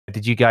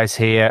Did you guys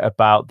hear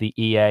about the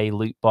EA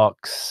loot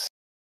box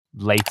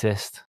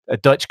latest? A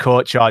Dutch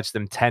court charged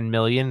them 10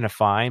 million in a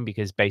fine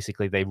because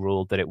basically they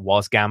ruled that it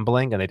was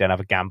gambling and they don't have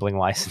a gambling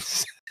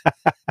license.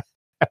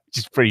 Which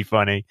is pretty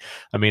funny.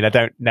 I mean, I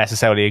don't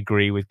necessarily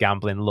agree with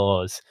gambling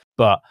laws,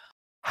 but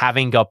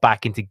having got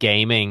back into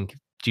gaming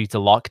due to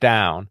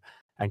lockdown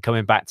and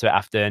coming back to it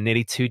after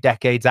nearly 2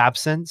 decades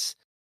absence,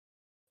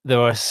 there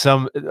are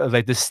some,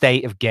 like, the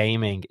state of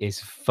gaming is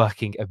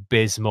fucking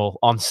abysmal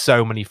on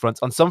so many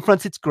fronts. On some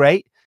fronts, it's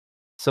great.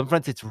 Some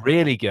fronts, it's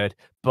really good.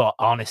 But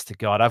honest to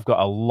God, I've got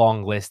a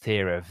long list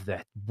here of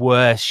the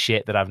worst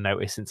shit that I've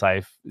noticed since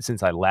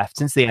I left,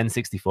 since the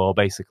N64,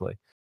 basically.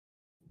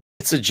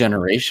 It's a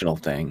generational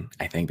thing,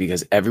 I think,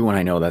 because everyone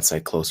I know that's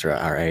like closer to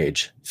our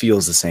age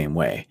feels the same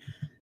way.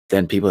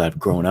 Then people that have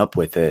grown up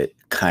with it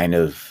kind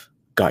of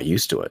got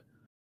used to it.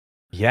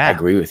 Yeah. I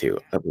agree with you.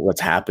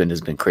 What's happened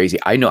has been crazy.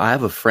 I know I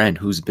have a friend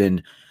who's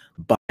been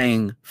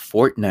buying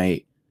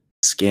Fortnite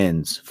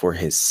skins for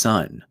his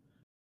son,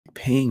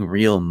 paying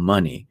real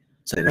money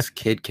so that this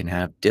kid can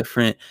have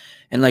different,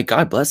 and like,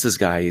 God bless this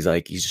guy. He's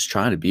just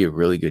trying to be a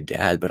really good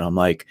dad. But I'm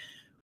like,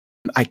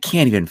 I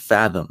can't even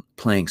fathom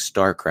playing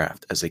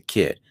StarCraft as a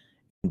kid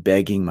and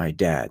begging my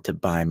dad to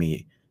buy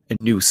me a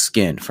new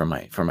skin for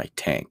my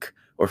tank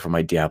or for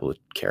my Diablo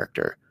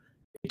character.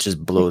 It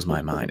just blows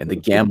my mind. And the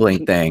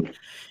gambling thing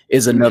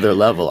is another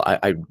level.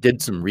 I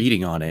did some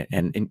reading on it,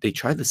 and they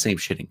tried the same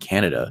shit in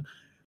Canada.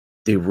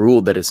 They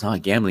ruled that it's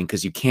not gambling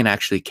because you can't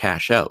actually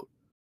cash out.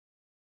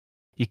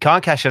 You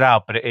can't cash it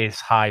out, but it is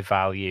high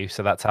value.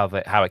 So that's how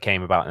it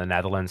came about in the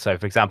Netherlands. So,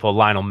 for example,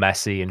 Lionel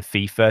Messi in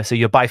FIFA. So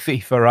you buy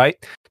FIFA,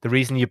 right? The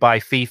reason you buy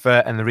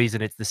FIFA and the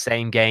reason it's the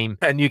same game,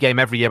 a new game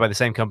every year by the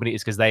same company,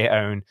 is because they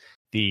own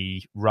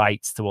the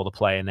rights to all the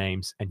player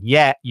names. And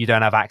yet you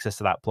don't have access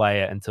to that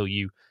player until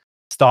you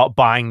start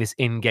buying this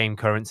in-game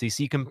currency.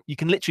 So you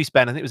can literally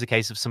spend, I think it was a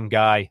case of some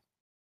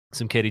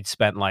kid who'd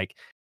spent like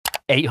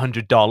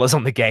 $800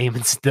 on the game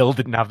and still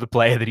didn't have the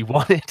player that he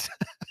wanted.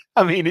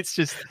 I mean, it's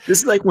just... This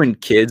is like when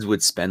kids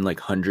would spend like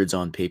hundreds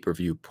on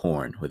pay-per-view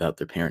porn without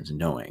their parents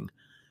knowing.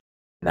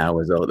 That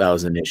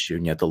was an issue,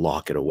 and you had to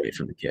lock it away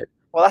from the kid.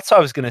 Well, that's what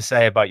I was going to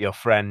say about your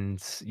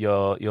friend,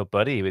 your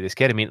buddy with his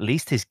kid. I mean, at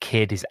least his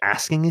kid is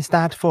asking his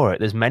dad for it.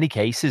 There's many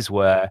cases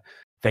where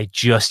they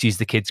just use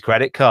the kid's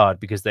credit card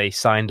because they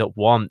signed up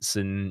once,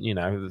 and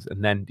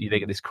and then they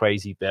get this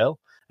crazy bill.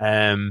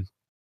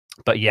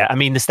 But yeah, I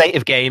mean, the state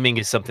of gaming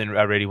is something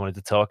I really wanted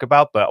to talk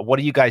about. But what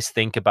do you guys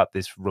think about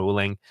this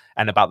ruling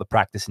and about the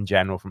practice in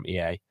general from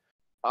EA?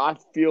 I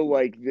feel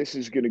like this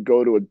is going to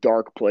go to a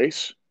dark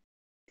place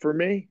for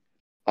me,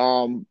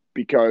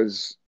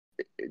 because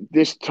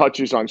this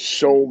touches on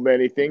so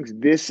many things.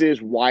 This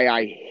is why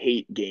I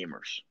hate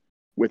gamers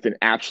with an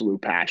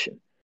absolute passion.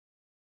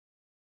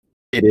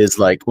 It is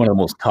like one of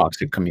the most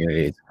toxic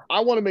communities.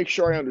 I want to make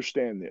sure I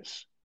understand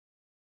this.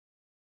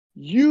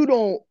 You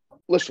don't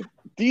listen.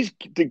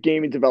 The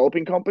gaming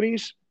developing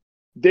companies,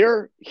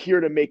 they're here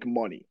to make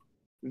money.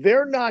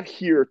 They're not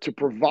here to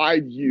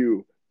provide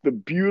you the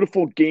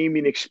beautiful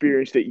gaming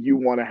experience that you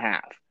want to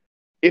have.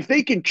 If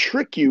they can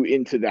trick you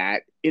into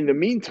that in the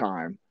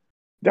meantime,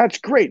 that's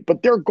great.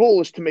 But their goal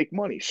is to make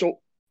money.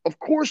 So, of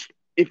course,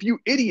 if you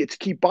idiots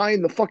keep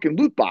buying the fucking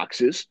loot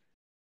boxes,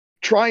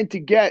 trying to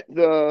get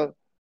the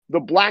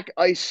black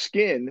ice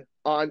skin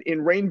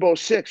in Rainbow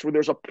Six, where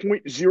there's a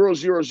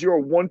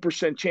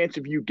 0.0001% chance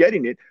of you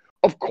getting it,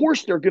 of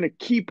course they're going to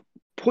keep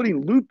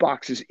putting loot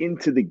boxes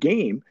into the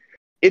game.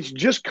 It's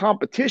just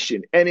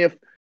competition. And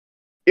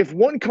if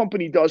one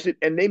company does it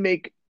and they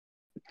make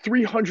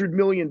 $300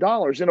 million,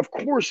 and of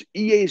course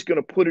EA is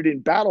going to put it in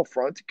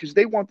Battlefront because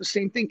they want the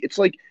same thing. It's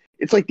like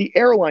the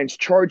airlines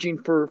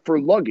charging for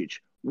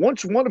luggage.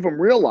 Once one of them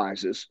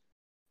realizes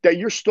that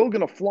you're still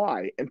going to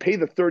fly and pay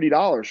the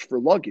 $30 for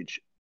luggage,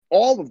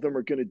 all of them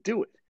are going to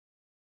do it.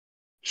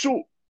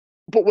 So,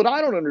 but what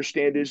I don't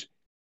understand is,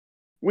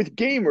 with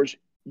gamers,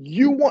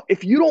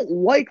 if you don't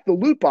like the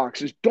loot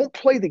boxes, don't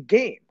play the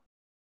game.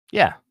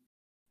 Yeah.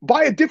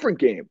 Buy a different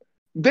game.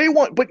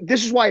 But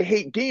this is why I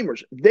hate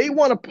gamers. They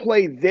want to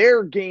play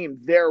their game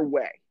their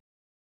way.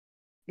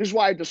 This is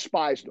why I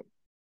despise them.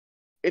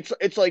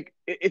 It's like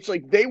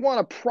they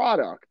want a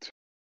product,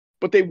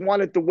 but they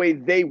want it the way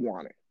they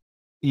want it.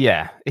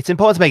 Yeah, it's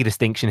important to make a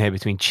distinction here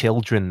between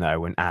children,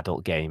 though, and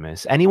adult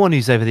gamers. Anyone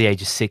who's over the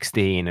age of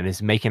 16 and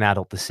is making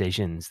adult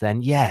decisions,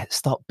 then yeah,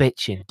 stop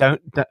bitching.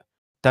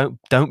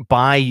 Don't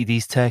buy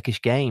these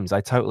Turkish games.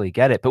 I totally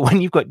get it. But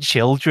when you've got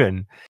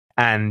children,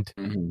 and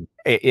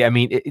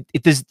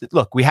it does.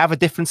 Look, we have a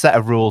different set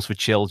of rules for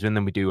children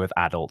than we do with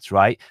adults,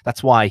 right?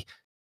 That's why,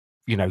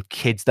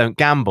 kids don't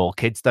gamble,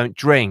 kids don't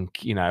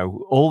drink,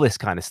 all this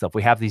kind of stuff.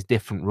 We have these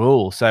different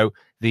rules. So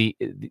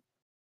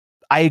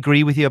I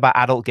agree with you about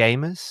adult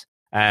gamers.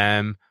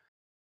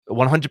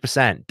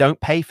 100%.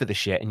 Don't pay for the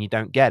shit and you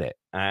don't get it.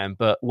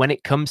 But when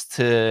it comes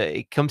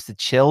to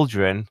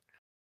children,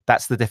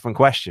 that's the different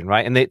question,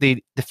 right? And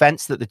the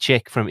defense that the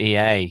chick from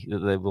EA,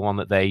 the one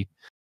that they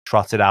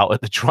trotted out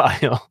at the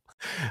trial,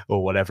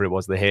 or whatever it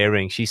was, the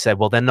hearing. She said,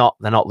 well, they're not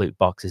loot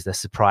boxes, they're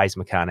surprise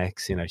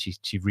mechanics. You know,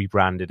 she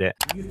rebranded it.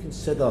 Do you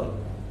consider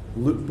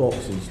loot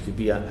boxes to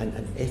be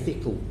an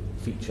ethical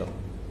feature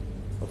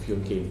of your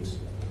games?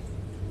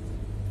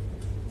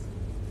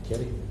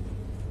 Kerry?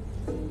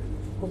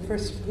 Well,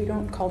 first, we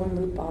don't call them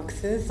loot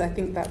boxes. I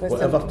think that was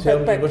whatever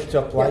term you wish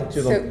to apply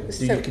to them.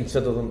 Do you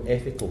consider them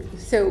ethical?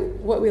 So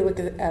what we look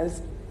at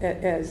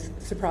as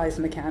surprise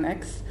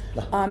mechanics.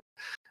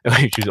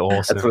 Which is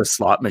awesome. That's what a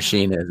slot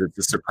machine is. It's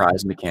a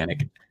surprise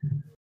mechanic.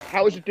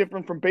 How is it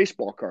different from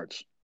baseball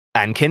cards?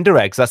 And Kinder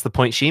eggs. That's the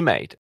point she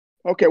made.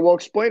 Okay, well,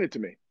 explain it to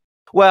me.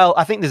 Well,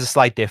 I think there's a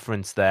slight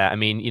difference there. I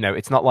mean, you know,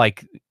 it's not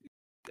like,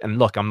 and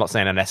look, I'm not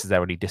saying I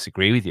necessarily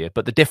disagree with you,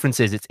 but the difference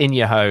is it's in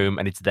your home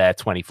and it's there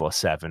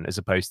 24/7, as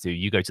opposed to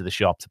you go to the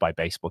shop to buy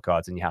baseball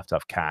cards and you have to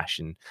have cash,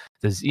 and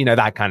there's, you know,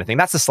 that kind of thing.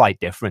 That's a slight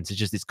difference. It's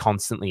just, it's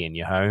constantly in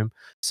your home.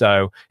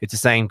 So it's the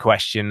same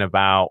question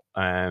about,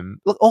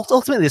 look,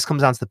 ultimately this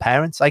comes down to the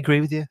parents. I agree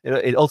with you.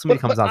 It ultimately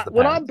comes down to the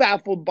what parents. I'm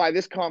baffled by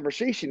this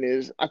conversation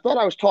is, I thought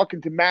I was talking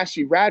to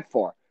Massey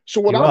Radfar. So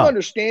what You I'm are.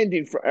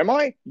 understanding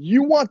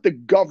you want the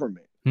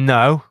government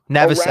No,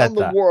 never said around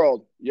the that.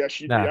 world.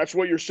 Yes, No. that's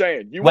what you're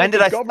saying. When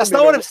did I? That's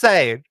not what I'm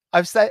saying.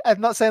 I'm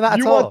not saying that at all.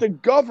 You want the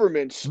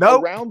governments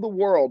Nope. around the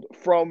world,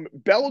 from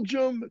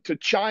Belgium to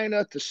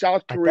China to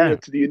South I Korea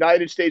don't. to the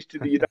United States to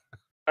the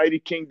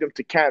United Kingdom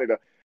to Canada,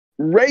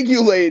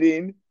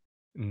 regulating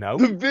No.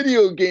 the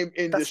video game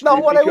industry. That's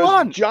not what I because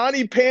want.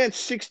 Johnny Pants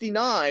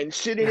 69,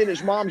 sitting in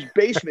his mom's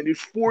basement,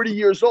 who's 40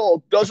 years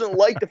old, doesn't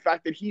like the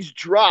fact that he's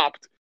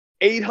dropped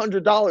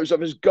 $800 of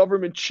his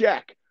government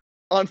check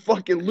on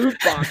fucking loot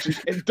boxes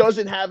and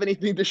doesn't have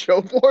anything to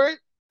show for it.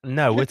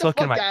 No, we're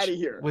talking about. Out of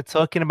here. We're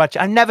talking about.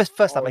 I never.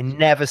 First off, I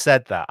never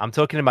said that. I'm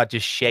talking about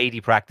just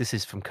shady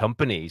practices from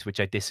companies, which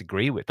I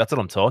disagree with. That's what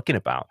I'm talking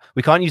about.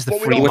 We can't use the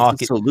free What's market.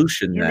 the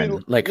solution then?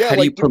 mean- Like, yeah, how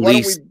do you like, why don't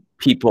police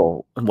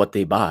people and what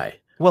they buy?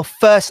 Well,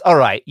 first, all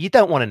right, you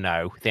don't want to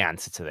know the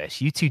answer to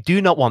this. You two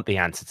do not want the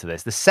answer to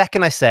this. The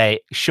second I say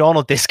Sean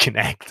will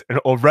disconnect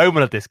or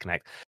Roman will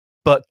disconnect,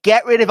 but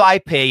get rid of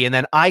IP and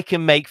then I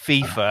can make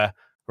FIFA,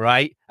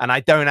 right? And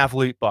I don't have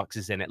loot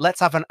boxes in it. Let's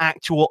have an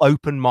actual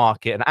open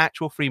market, an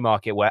actual free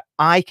market where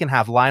I can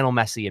have Lionel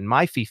Messi in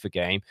my FIFA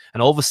game,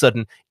 and all of a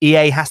sudden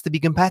EA has to be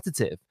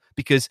competitive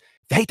because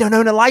they don't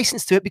own a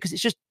license to it because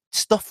it's just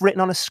stuff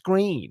written on a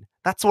screen.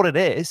 That's what it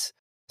is.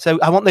 So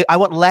I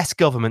want less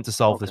government to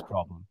solve this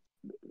problem.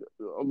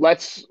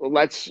 Let's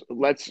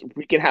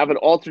we can have an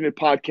alternate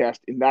podcast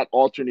in that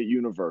alternate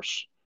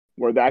universe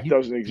where that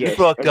doesn't exist.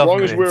 As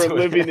long as we're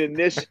living in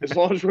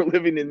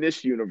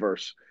this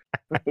universe,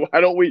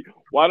 why don't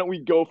we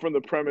go from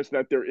the premise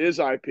that there is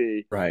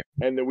IP, right,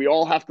 and that we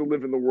all have to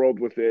live in the world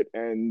with it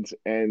and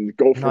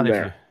go from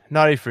there.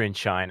 Not if you're in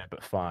China,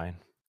 but fine.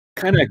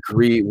 Kind of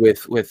agree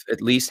with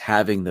at least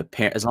having the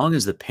parent, as long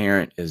as the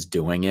parent is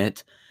doing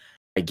it,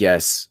 I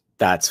guess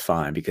that's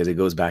fine, because it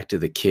goes back to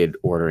the kid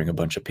ordering a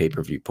bunch of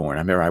pay-per-view porn.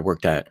 I remember I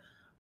worked at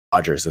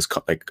Rogers,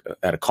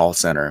 at a call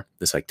center,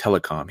 this like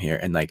telecom here,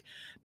 and like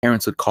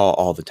parents would call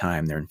all the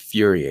time. They're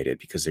infuriated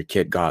because their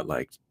kid got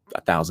like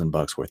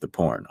 $1,000 worth of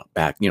porn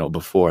back,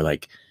 before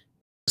like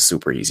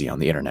super easy on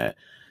the internet.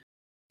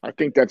 I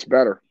think that's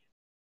better.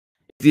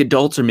 The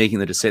adults are making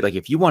the decision. Like,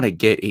 if you want to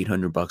get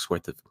 $800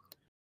 worth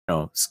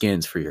of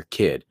skins for your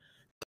kid,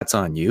 that's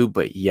on you.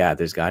 But yeah,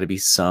 there's got to be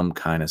some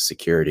kind of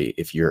security.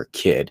 If you're a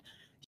kid,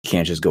 you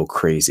can't just go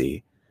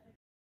crazy.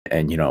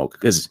 And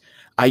because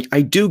I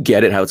do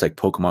get it, how it's like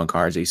Pokemon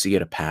cards. I used to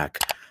get a pack,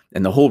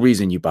 and the whole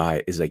reason you buy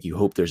it is like you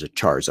hope there's a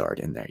Charizard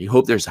in there. You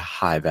hope there's a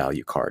high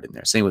value card in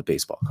there. Same with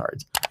baseball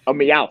cards. A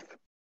Meowth.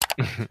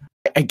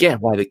 I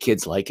get why the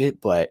kids like it,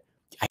 but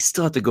I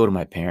still have to go to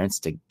my parents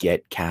to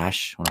get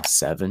cash when I'm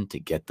 7 to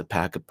get the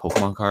pack of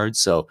Pokemon cards.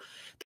 So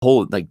the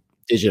whole like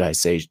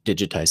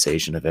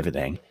digitization of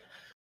everything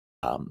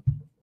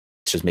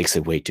just makes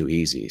it way too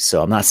easy.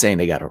 So I'm not saying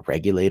they got to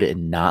regulate it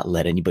and not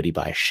let anybody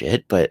buy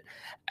shit, but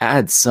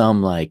add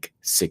some like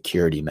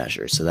security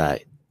measures so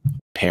that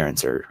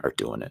parents are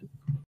doing it.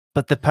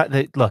 But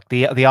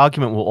the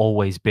argument will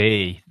always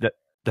be that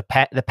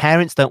the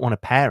parents don't want to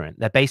parent.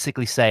 They're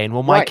basically saying,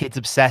 well, my kid's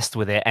obsessed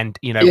with it, and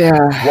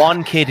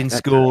one kid in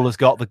school has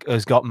got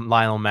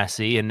Lionel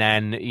Messi, and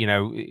then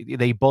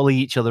they bully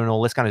each other and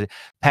all this kind of.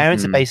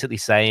 Parents are basically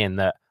saying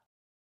that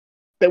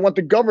they want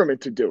the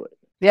government to do it.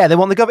 Yeah, they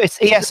want the government.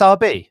 It's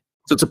ESRB.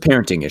 So it's a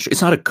parenting issue.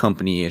 It's not a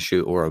company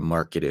issue or a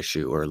market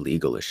issue or a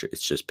legal issue.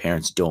 It's just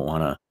parents don't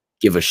want to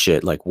give a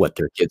shit like what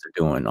their kids are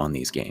doing on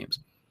these games.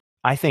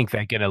 I think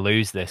they're going to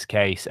lose this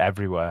case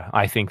everywhere.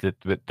 I think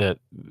that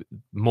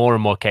more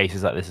and more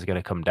cases like this is going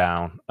to come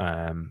down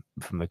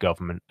from the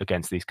government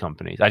against these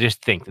companies. I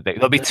just think that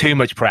there'll be too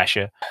much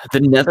pressure. The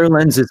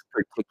Netherlands is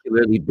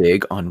particularly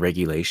big on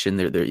regulation.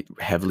 They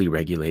heavily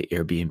regulate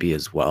Airbnb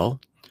as well.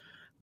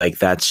 Like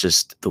that's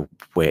just the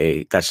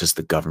way. That's just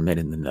the government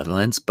in the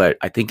Netherlands. But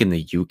I think in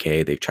the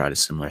UK they've tried a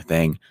similar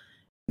thing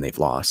and they've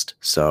lost.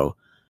 So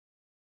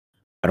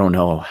I don't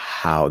know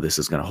how this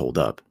is going to hold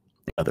up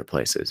in other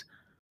places.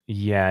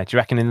 Yeah. Do you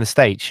reckon in the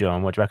States,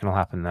 Sean? What do you reckon will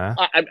happen there?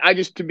 I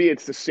just, to me,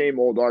 it's the same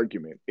old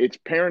argument. It's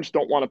parents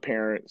don't want to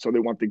parent, so they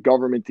want the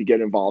government to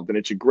get involved. And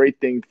it's a great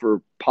thing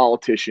for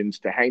politicians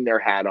to hang their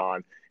hat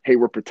on. Hey,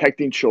 we're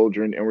protecting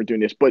children and we're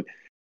doing this. But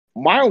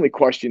my only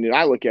question, and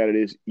I look at it,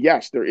 is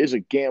yes, there is a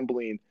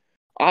gambling.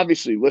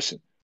 Obviously, listen,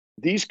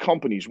 these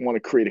companies want to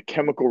create a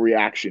chemical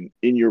reaction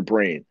in your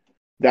brain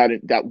that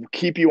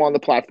keep you on the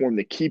platform,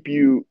 that keep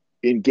you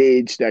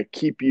engaged, that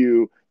keep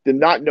you the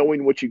not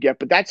knowing what you get.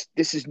 But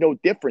this is no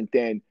different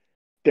than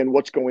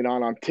what's going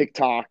on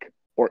TikTok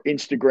or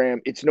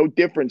Instagram. It's no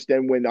difference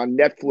than when on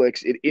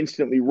Netflix it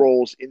instantly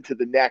rolls into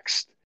the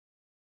next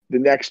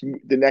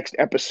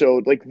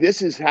episode. Like,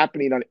 this is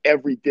happening on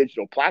every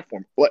digital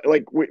platform.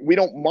 Like we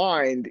don't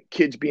mind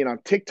kids being on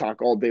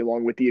TikTok all day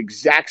long with the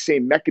exact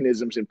same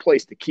mechanisms in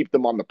place to keep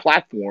them on the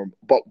platform,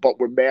 but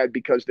we're mad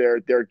because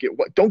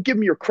don't give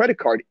them your credit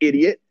card,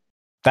 idiot.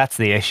 That's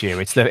the issue.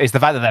 It's the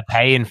fact that they're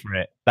paying for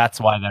it.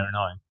 That's why they're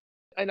annoying.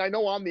 And I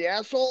know I'm the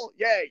asshole.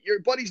 Yeah, your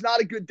buddy's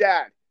not a good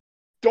dad.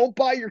 Don't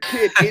buy your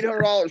kid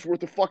 $800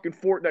 worth of fucking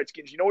Fortnite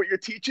skins. You know what you're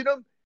teaching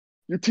them?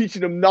 You're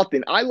teaching them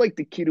nothing. I like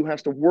the kid who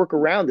has to work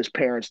around his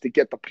parents to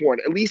get the porn.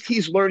 At least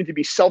he's learning to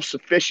be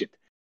self-sufficient.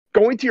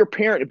 Going to your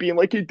parent and being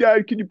like, hey,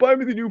 Dad, can you buy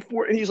me the new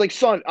Fortnite? And he's like,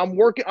 son, I'm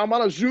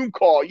on a Zoom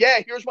call. Yeah,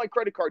 here's my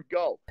credit card.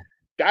 Go.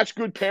 That's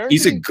good parenting.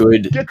 He's a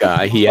good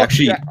guy. He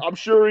actually, I'm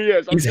sure he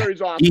is. I'm sure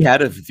he's awesome. He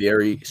had a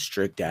very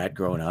strict dad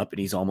growing up, and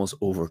he's almost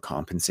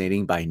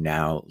overcompensating by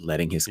now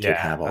letting his kid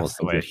have all the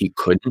things that he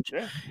couldn't.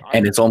 Yeah,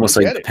 and it's almost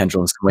like the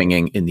pendulum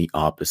swinging in the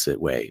opposite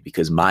way,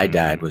 because my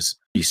dad was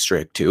pretty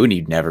strict too, and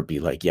he'd never be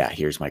like, yeah,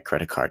 here's my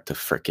credit card to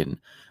frickin'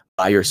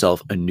 buy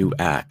yourself a new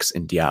axe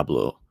in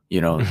Diablo.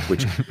 You know,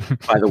 which,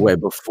 by the way,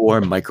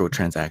 before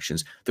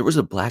microtransactions, there was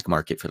a black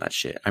market for that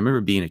shit. I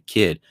remember being a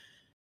kid.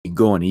 You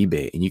go on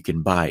eBay and you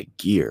can buy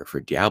gear for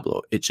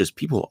Diablo. It's just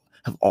people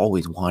have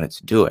always wanted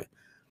to do it.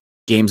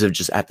 Games have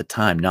just, at the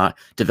time,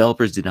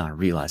 developers did not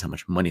realize how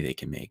much money they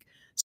can make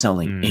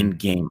selling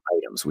in-game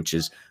items, which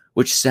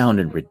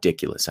sounded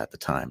ridiculous at the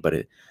time, but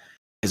it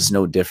is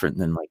no different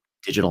than like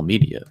digital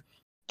media.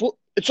 Well,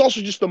 it's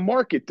also just the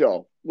market,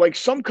 though. Like,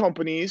 some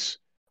companies,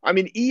 I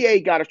mean, EA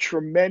got a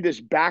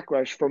tremendous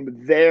backlash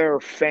from their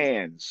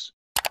fans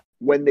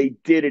when they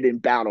did it in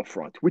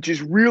Battlefront, which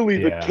is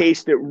really the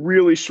case that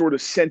really sort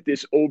of sent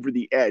this over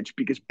the edge,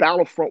 because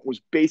Battlefront was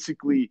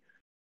okay,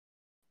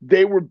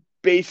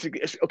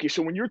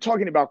 so when you're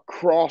talking about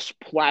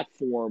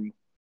cross-platform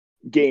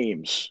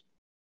games,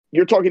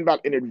 you're talking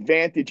about an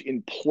advantage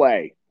in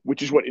play,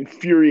 which is what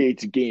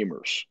infuriates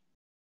gamers.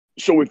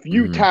 So if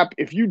you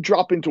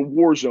drop into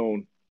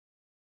Warzone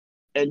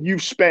and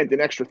you've spent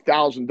an extra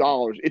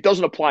 $1,000, it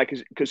doesn't apply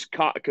because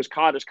COD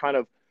has kind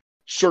of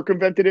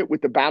circumvented it with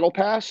the battle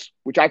pass,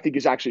 which I think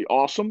is actually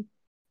awesome.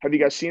 Have you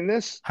guys seen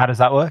this? How does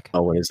that work?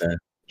 Oh, what is that?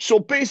 So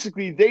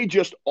basically, they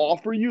just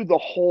offer you the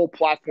whole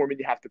platform and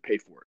you have to pay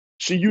for it.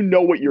 So you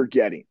know what you're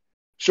getting.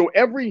 So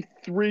every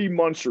 3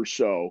 months or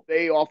so,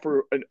 they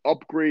offer an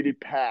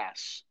upgraded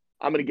pass.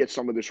 I'm going to get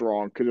some of this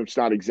wrong because it's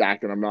not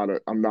exact and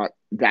I'm not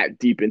that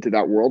deep into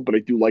that world, but I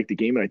do like the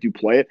game and I do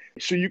play it.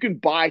 So you can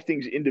buy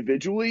things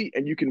individually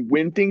and you can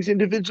win things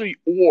individually,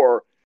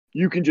 or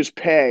you can just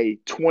pay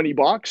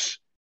 $20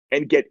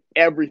 and get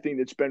everything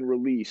that's been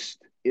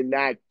released in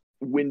that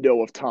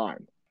window of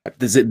time.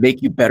 Does it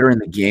make you better in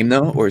the game,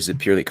 though, or is it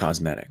purely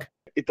cosmetic?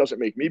 It doesn't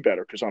make me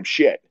better because I'm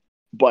shit.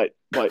 But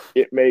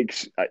it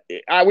makes,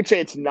 I would say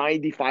it's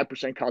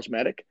 95%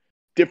 cosmetic.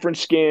 Different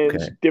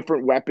skins,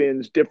 different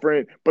weapons,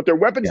 but they're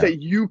weapons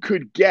that you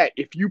could get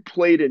if you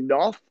played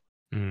enough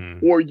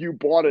or you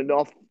bought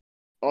enough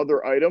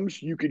other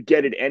items, you could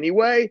get it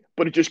anyway,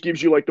 but it just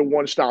gives you like the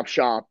one-stop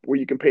shop where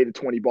you can pay the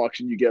 $20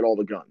 and you get all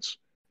the guns.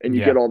 And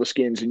you get all the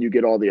skins and you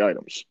get all the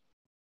items.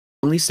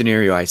 The only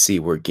scenario I see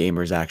where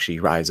gamers actually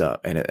rise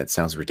up, and it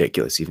sounds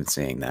ridiculous even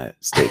saying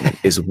that statement,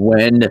 is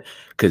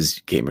because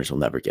gamers will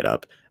never get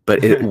up,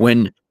 but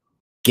when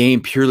game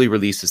purely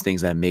releases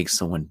things that make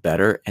someone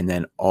better, and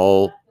then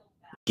all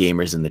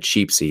gamers in the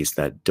cheap seats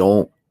that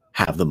don't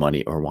have the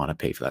money or want to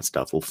pay for that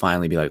stuff will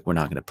finally be like, we're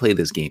not going to play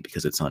this game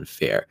because it's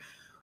unfair.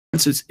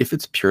 If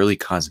it's purely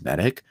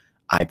cosmetic,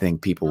 I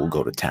think people will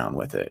go to town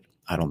with it.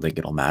 I don't think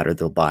it'll matter.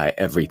 They'll buy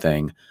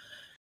everything,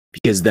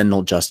 because then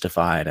they'll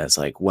justify it as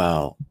like,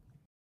 well,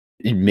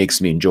 it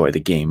makes me enjoy the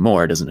game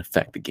more. It doesn't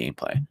affect the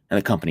gameplay. And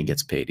the company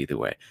gets paid either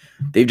way.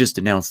 They've just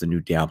announced the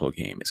new Diablo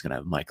game is going to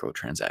have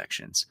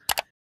microtransactions.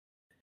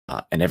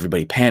 And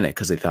everybody panicked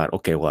because they thought,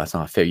 okay, well, that's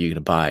not fair. You're going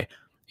to buy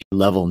a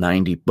level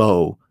 90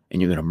 bow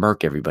and you're going to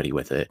murk everybody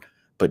with it.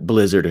 But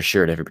Blizzard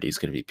assured everybody's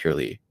going to be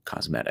purely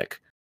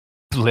cosmetic.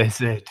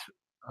 Blizzard.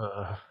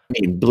 I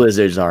mean,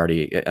 Blizzard's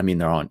already,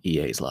 they're on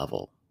EA's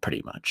level.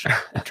 Pretty much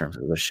in terms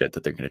of the shit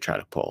that they're going to try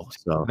to pull.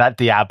 So that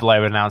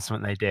Diablo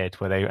announcement they did,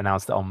 where they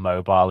announced it on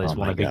mobile, is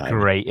one of the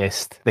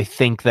greatest. They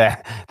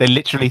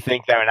literally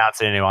think they're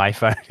announcing a new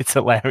iPhone. It's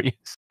hilarious.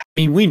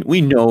 I mean, we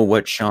know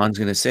what Sean's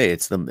going to say.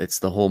 It's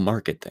the whole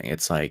market thing.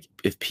 It's like,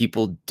 if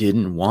people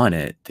didn't want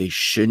it, they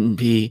shouldn't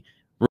be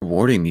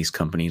rewarding these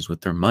companies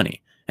with their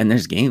money. And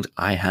there's games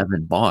I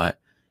haven't bought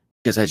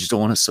because I just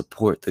don't want to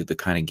support the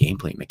kind of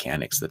gameplay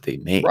mechanics that they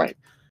make. Right.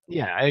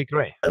 Yeah, I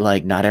agree. But,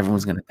 like, not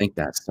everyone's going to think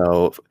that.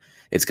 So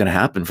it's going to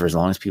happen for as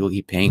long as people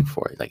keep paying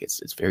for it. Like,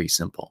 it's very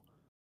simple.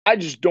 I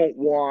just don't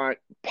want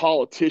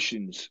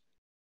politicians.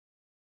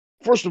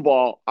 First of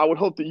all, I would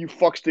hope that you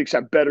fucksticks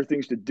have better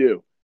things to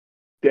do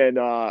than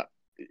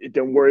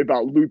worry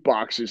about loot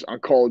boxes on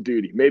Call of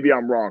Duty. Maybe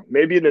I'm wrong.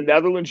 Maybe in the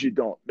Netherlands you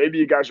don't. Maybe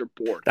you guys are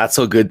bored. That's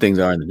how good things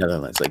are in the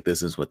Netherlands. Like,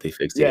 this is what they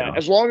fixed. Yeah,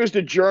 as long as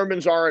the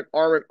Germans aren't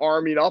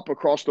arming up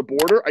across the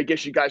border, I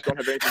guess you guys don't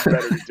have anything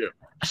better to do.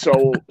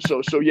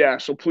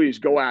 So please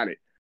go at it.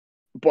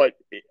 But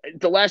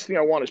the last thing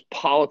I want is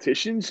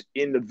politicians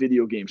in the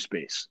video game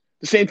space.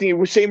 The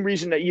same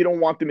reason that you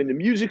don't want them in the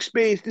music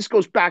space. This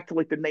goes back to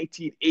like the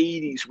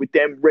 1980s with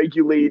them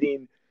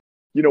regulating,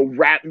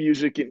 rap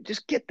music, and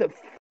just get the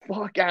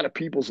fuck out of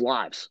people's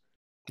lives.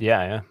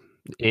 Yeah.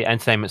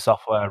 Entertainment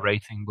software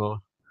rating board.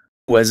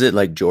 Was it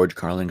like George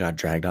Carlin got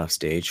dragged off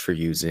stage for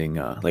using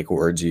like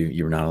words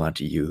you were not allowed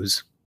to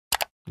use?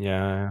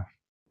 Yeah.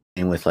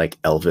 And with like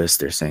Elvis,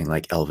 they're saying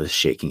like Elvis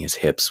shaking his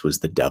hips was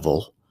the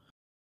devil.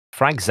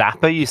 Frank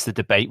Zappa used to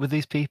debate with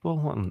these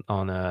people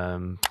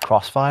on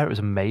Crossfire. It was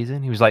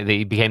amazing. He was like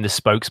he became the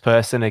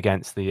spokesperson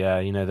against the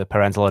the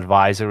parental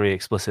advisory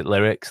explicit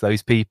lyrics.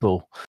 Those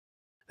people,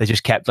 they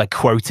just kept like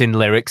quoting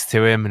lyrics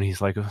to him, and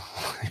he's like, oh,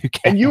 who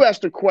cares? And you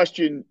asked a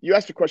question. You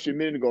asked a question a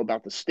minute ago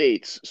about the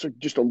states. So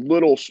just a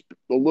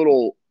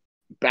little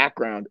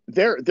background.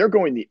 They're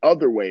going the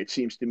other way. It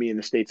seems to me in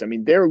the states. I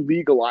mean, they're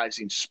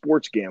legalizing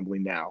sports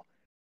gambling now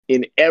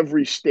in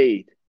every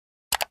state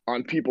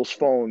on people's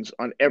phones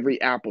on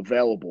every app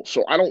available.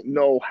 So I don't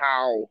know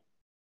how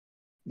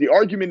the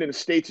argument in the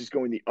states is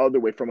going the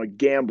other way from a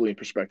gambling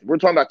perspective. We're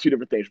talking about two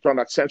different things. We're talking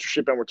about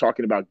censorship and we're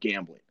talking about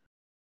gambling.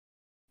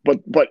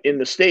 But in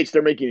the states,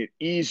 they're making it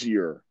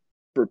easier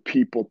for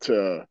people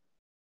to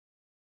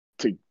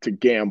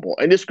gamble.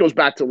 And this goes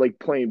back to like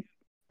playing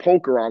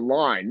poker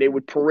online. They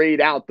would parade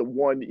out the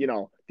one,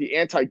 the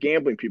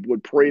anti-gambling people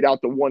would parade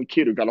out the one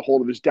kid who got a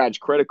hold of his dad's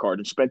credit card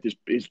and spent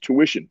his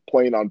tuition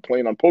playing on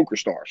Poker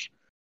Stars.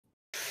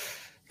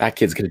 That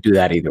kid's going to do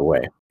that either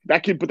way.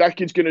 That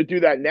kid's going to do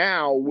that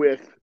now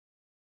with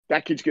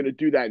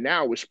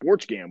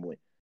sports gambling.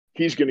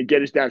 He's going to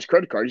get his dad's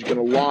credit card. He's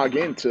going to log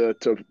into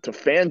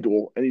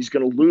FanDuel and he's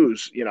going to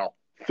lose,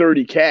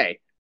 $30K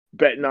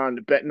betting on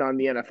the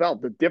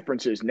NFL. The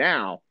difference is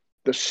now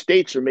the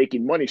states are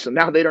making money, so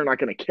now they're not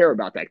going to care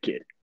about that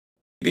kid.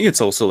 I think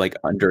it's also like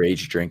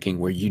underage drinking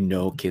where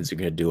kids are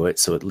going to do it,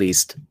 so at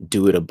least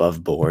do it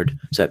above board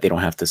so that they don't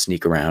have to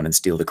sneak around and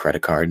steal the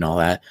credit card and all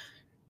that.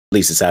 At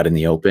least it's out in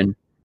the open.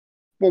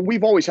 Well,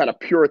 we've always had a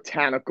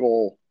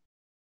puritanical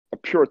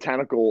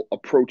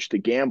approach to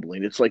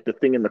gambling. It's like the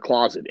thing in the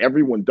closet.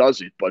 Everyone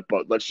does it, but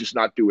let's just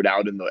not do it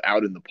out in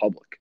the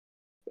public.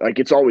 Like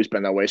it's always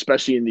been that way,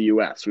 especially in the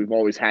US. We've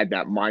always had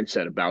that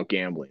mindset about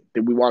gambling.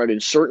 That we want it in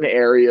certain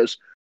areas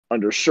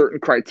under certain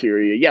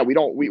criteria. Yeah,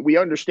 we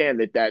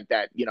understand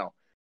that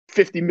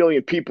 50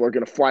 million people are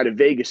going to fly to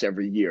Vegas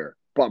every year.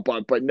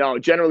 But no,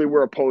 generally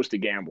we're opposed to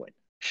gambling.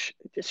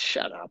 Just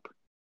shut up.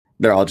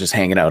 They're all just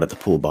hanging out at the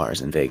pool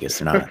bars in Vegas.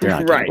 They're not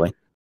Right. gambling,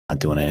 not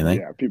doing anything.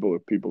 Yeah,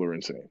 people are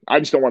insane.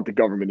 I just don't want the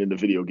government in the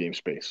video game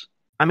space.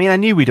 I mean, I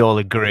knew we'd all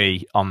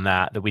agree on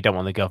that we don't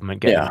want the government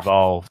getting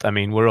involved. I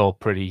mean, we're all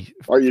pretty.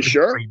 Are you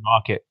sure? Free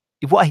market.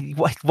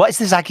 What is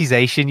this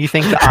accusation? You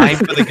think that I'm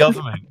for the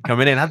government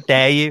coming in? How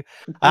dare you?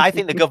 I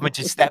think the government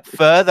should step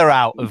further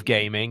out of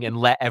gaming and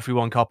let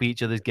everyone copy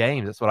each other's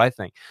games. That's what I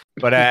think.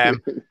 But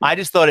I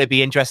just thought it'd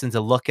be interesting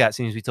to look at,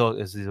 since we talk,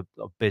 this is a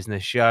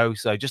business show.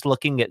 So just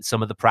looking at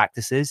some of the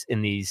practices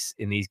in these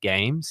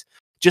games,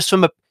 just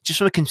from a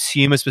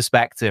consumer's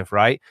perspective,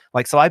 right?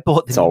 Like, so I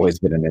bought. It's always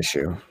been an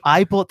issue.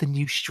 I bought the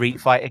new Street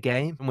Fighter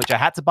game, which I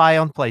had to buy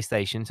on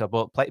PlayStation. So I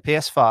bought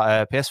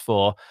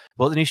PS4,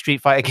 bought the new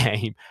Street Fighter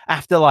game.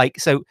 After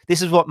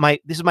this is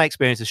my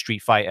experience of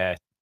Street Fighter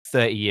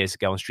 30 years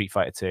ago on Street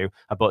Fighter 2.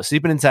 I bought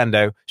Super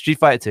Nintendo, Street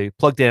Fighter 2,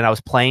 plugged in, and I was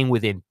playing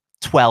within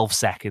 12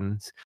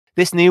 seconds.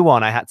 This new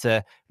one, I had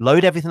to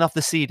load everything off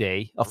the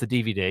CD, off the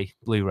DVD,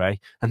 Blu-ray,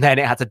 and then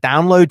it had to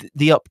download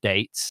the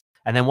updates.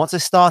 And then once I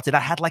started, I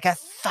had like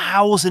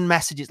 1,000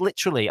 messages.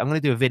 Literally, I'm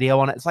going to do a video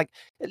on it. It's like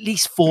at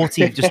least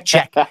 40. Just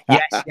check.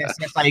 Yes,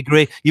 I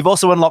agree. You've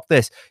also unlocked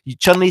this.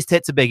 Chun-Li's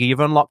tits are bigger. You've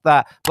unlocked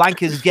that.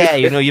 Blanca's gay.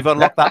 You've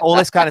unlocked that. All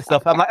this kind of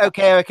stuff. I'm like,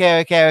 okay.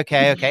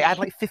 I had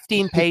like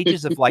 15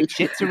 pages of like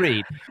shit to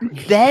read.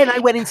 Then I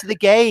went into the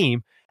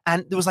game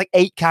and there was like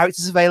 8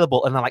 characters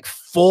available and then like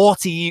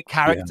 40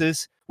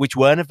 characters which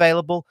weren't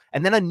available.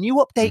 And then a new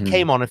update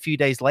came on a few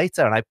days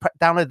later and I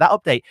downloaded that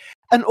update.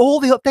 And all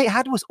the update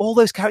had was all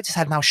those characters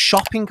had now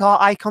shopping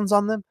cart icons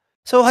on them.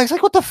 So I was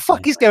like, what the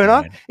fuck is going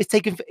on? It's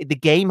taking, the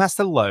game has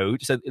to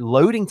load. So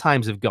loading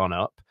times have gone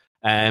up.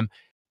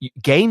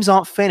 Games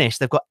aren't finished.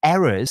 They've got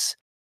errors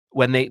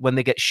when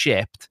they get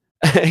shipped.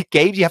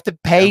 Games you have to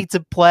pay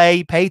to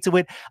play, pay to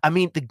win. I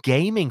mean, the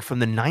gaming from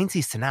the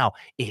 90s to now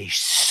is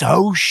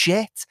so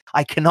shit.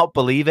 I cannot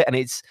believe it. And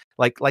it's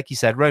like you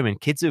said, Roman,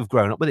 kids who have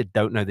grown up with it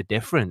don't know the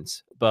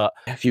difference. But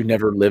if you've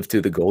never lived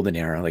through the golden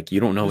era, like you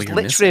don't know it what was you're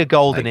literally missing. a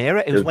golden Like,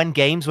 era. It was when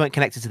games weren't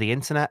connected to the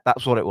internet.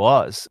 That's what it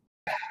was.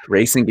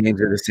 racing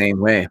games are the same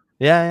way.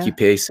 Yeah. You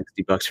pay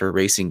 $60 for a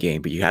racing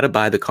game, but you got to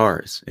buy the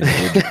cars.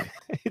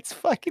 It's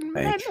fucking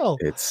like, mental.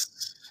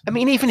 I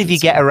mean, even if you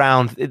get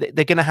around,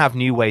 they're going to have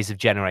new ways of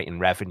generating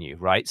revenue,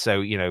 right?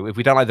 So, if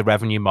we don't like the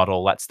revenue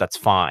model, that's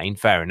fine,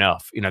 fair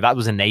enough. That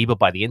was enabled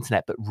by the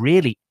internet, but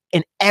really,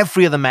 in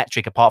every other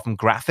metric apart from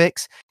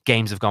graphics,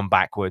 games have gone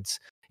backwards.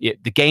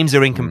 The games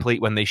are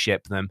incomplete when they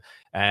ship them.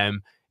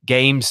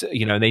 Games,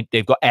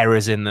 they've got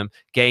errors in them.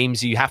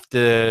 Games, you have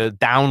to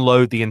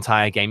download the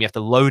entire game. You have to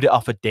load it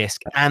off a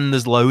disc, and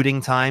there's loading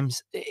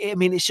times. I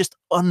mean, it's just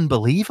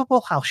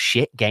unbelievable how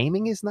shit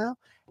gaming is now.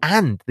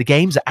 And the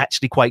games are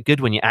actually quite good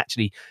when you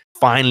actually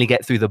finally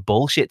get through the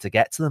bullshit to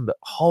get to them. But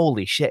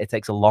holy shit, it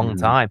takes a long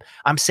time.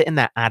 I'm sitting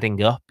there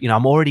adding up.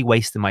 I'm already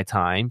wasting my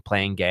time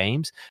playing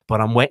games,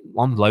 but I'm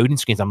on loading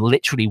screens. I'm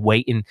literally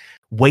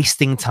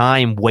wasting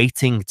time,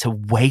 waiting to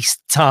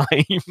waste time.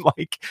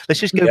 Like, let's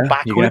just go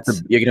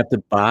backwards. You're gonna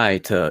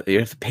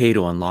have to pay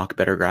to unlock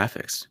better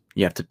graphics.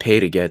 You have to pay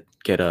to get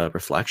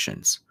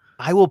reflections.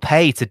 I will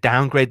pay to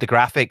downgrade the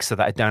graphics so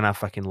that I don't have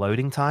fucking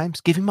loading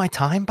times. Give me my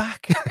time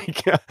back.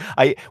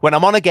 When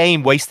I'm on a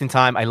game wasting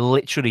time, I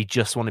literally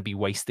just want to be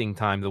wasting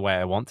time the way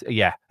I want to.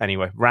 Yeah.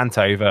 Anyway, rant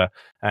over.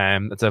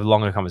 It's a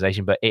longer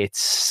conversation, but it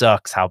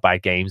sucks how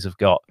bad games have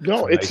got.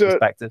 No, it's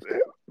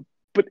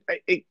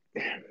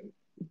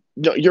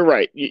no, you're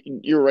right.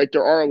 You're right.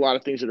 There are a lot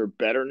of things that are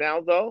better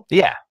now, though.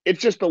 Yeah.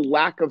 It's just a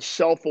lack of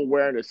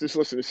self-awareness. This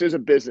is a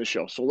business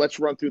show, so let's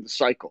run through the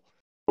cycle.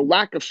 The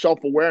lack of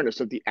self-awareness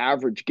of the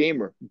average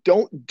gamer.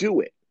 Don't do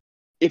it.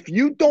 If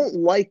you don't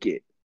like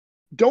it,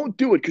 don't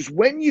do it, because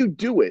when you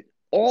do it,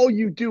 all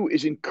you do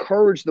is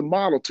encourage the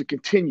model to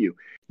continue.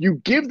 You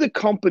give the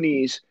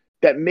companies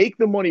that make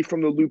the money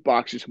from the loot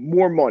boxes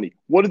more money.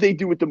 What do they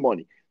do with the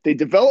money? They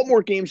develop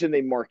more games and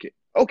they market.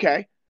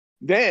 Okay.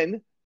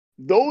 Then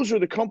those are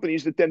the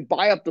companies that then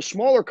buy up the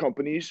smaller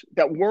companies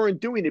that weren't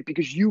doing it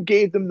because you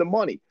gave them the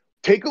money.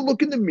 Take a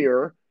look in the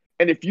mirror.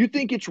 And if you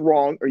think it's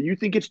wrong, or you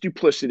think it's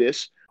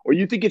duplicitous, or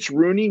you think it's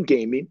ruining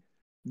gaming,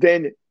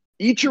 then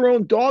eat your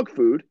own dog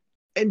food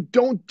and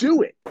don't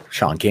do it.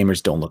 Sean,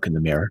 gamers don't look in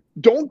the mirror.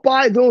 Don't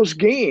buy those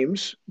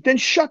games, then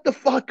shut the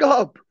fuck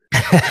up.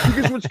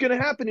 Because what's going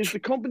to happen is the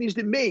companies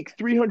that make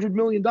 $300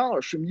 million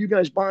from you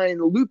guys buying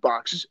the loot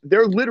boxes,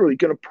 they're literally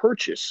going to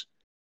purchase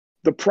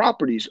the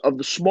properties of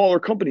the smaller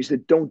companies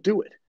that don't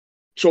do it.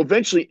 So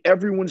eventually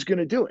everyone's going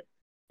to do it.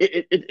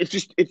 It's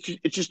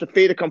just a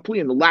fait accompli,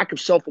 and the lack of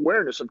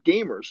self-awareness of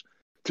gamers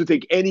to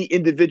take any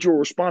individual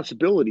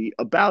responsibility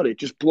about it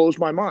just blows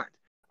my mind.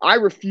 I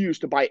refuse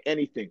to buy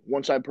anything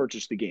once I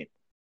purchase the game.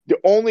 The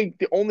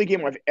only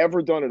game I've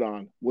ever done it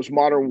on was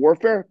Modern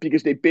Warfare,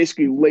 because they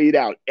basically laid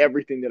out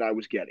everything that I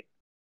was getting.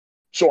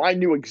 So I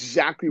knew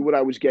exactly what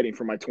I was getting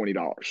for my $20.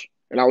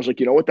 And I was like,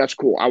 you know what? That's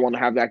cool. I want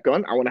to have that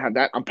gun. I want to have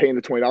that. I'm paying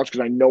the $20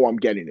 because I know I'm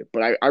getting it.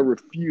 But I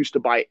refuse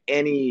to buy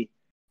any.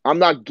 I'm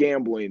not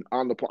gambling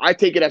on the. I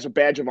take it as a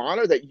badge of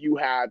honor that you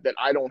have, that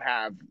I don't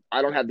have.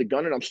 I don't have the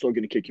gun, and I'm still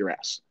going to kick your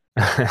ass.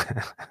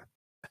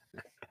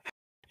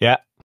 Yeah.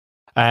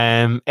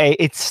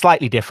 It's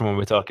slightly different when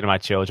we're talking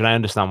about children. I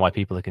understand why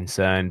people are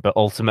concerned, but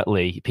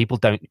ultimately, people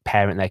don't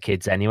parent their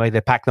kids anyway.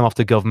 They pack them off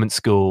to government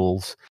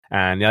schools,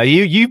 and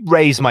you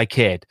raise my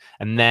kid,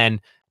 and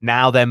then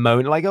now they're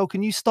moaning like, "Oh,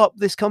 can you stop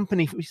this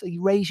company?"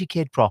 You raise your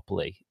kid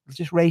properly.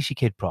 Just raise your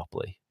kid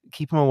properly.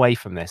 Keep them away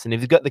from this. And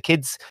if you've got the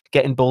kids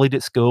getting bullied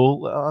at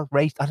school,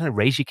 raise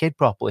your kid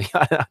properly.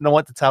 I don't know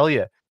what to tell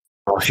you.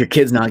 Well, if your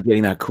kid's not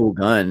getting that cool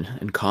gun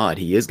in COD,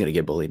 he is going to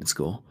get bullied in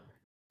school.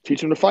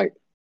 Teach him to fight.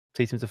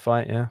 Teach him to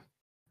fight, yeah.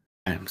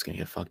 I'm just going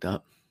to get fucked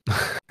up.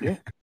 Yeah.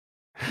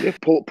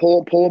 Pull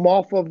him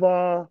off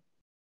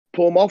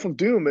of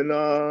Doom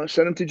and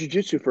send him to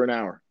jiu-jitsu for an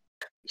hour.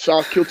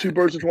 So kill two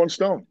birds with one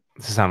stone.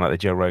 This sounds like the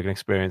Joe Rogan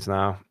experience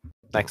now.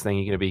 Next thing,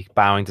 you're going to be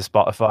bowing to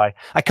Spotify.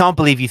 I can't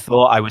believe you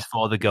thought I was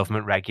for the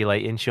government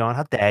regulating, Sean.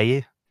 How dare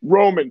you?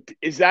 Roman,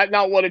 is that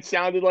not what it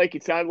sounded like?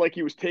 It sounded like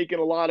he was taking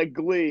a lot of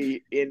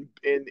glee in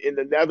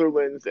the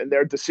Netherlands and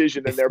their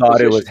decision and their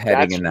position. It was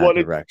heading in that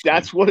direction.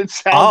 That's what it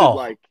sounded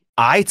like.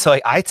 I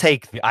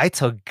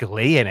took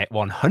glee in it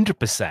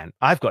 100%.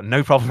 I've got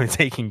no problem in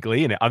taking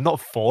glee in it. I'm not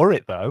for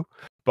it though,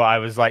 but I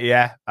was like,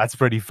 yeah, that's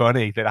pretty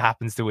funny that it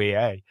happens to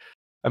EA.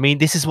 I mean,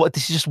 this is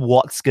just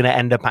what's going to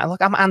end up.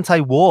 Look, I'm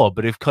anti-war,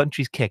 but if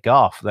countries kick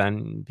off,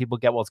 then people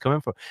get what's coming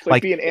from. It's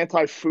like being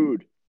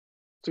anti-food.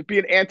 It's like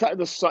being anti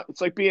the sun. It's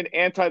like being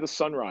anti the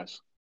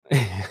sunrise.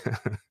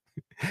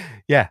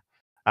 Yeah,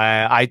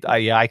 I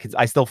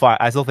still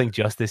think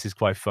justice is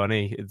quite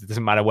funny. It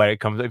doesn't matter where it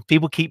comes. If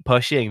people keep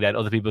pushing, then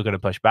other people are going to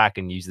push back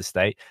and use the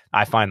state.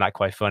 I find that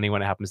quite funny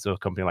when it happens to a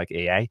company like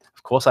EA.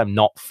 Of course, I'm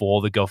not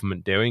for the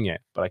government doing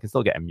it, but I can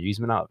still get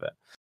amusement out of it.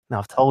 Now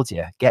I've told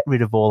you, get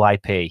rid of all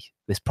IP.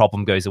 This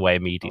problem goes away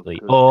immediately.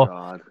 Oh, good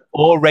God.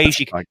 Or raise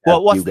your Like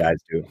well, you guys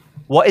do.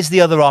 what is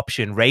the other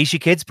option? Raise your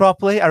kids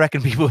properly? I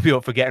reckon people would be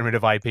up for getting rid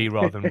of IP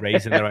rather than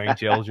raising their own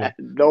children.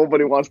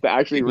 Nobody wants to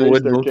actually People raise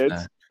would their love kids.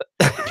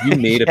 that. If you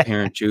made a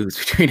parent choose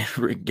between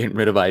getting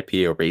rid of IP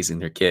or raising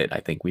their kid, I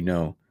think we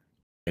know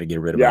gotta get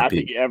rid of Yeah, IP. I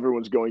think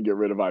everyone's going to get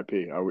rid of IP.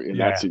 And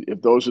Yeah. that's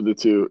if those are the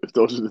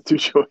two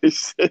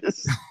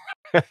choices.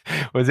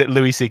 Was it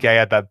Louis C.K.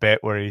 had that bit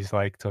where he's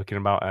like talking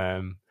about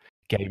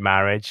gay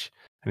marriage,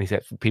 and he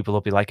said people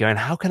will be like going,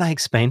 "How can I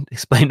explain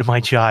to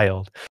my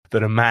child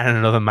that a man and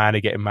another man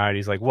are getting married?"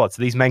 He's like, "What?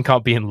 So these men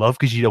can't be in love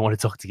because you don't want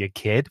to talk to your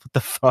kid? What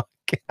the fuck?"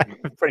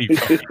 Pretty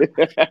funny.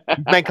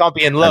 These men can't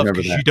be in love remember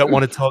because that. you don't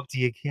want to talk to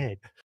your kid.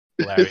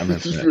 Hilarious.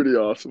 This is pretty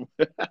awesome.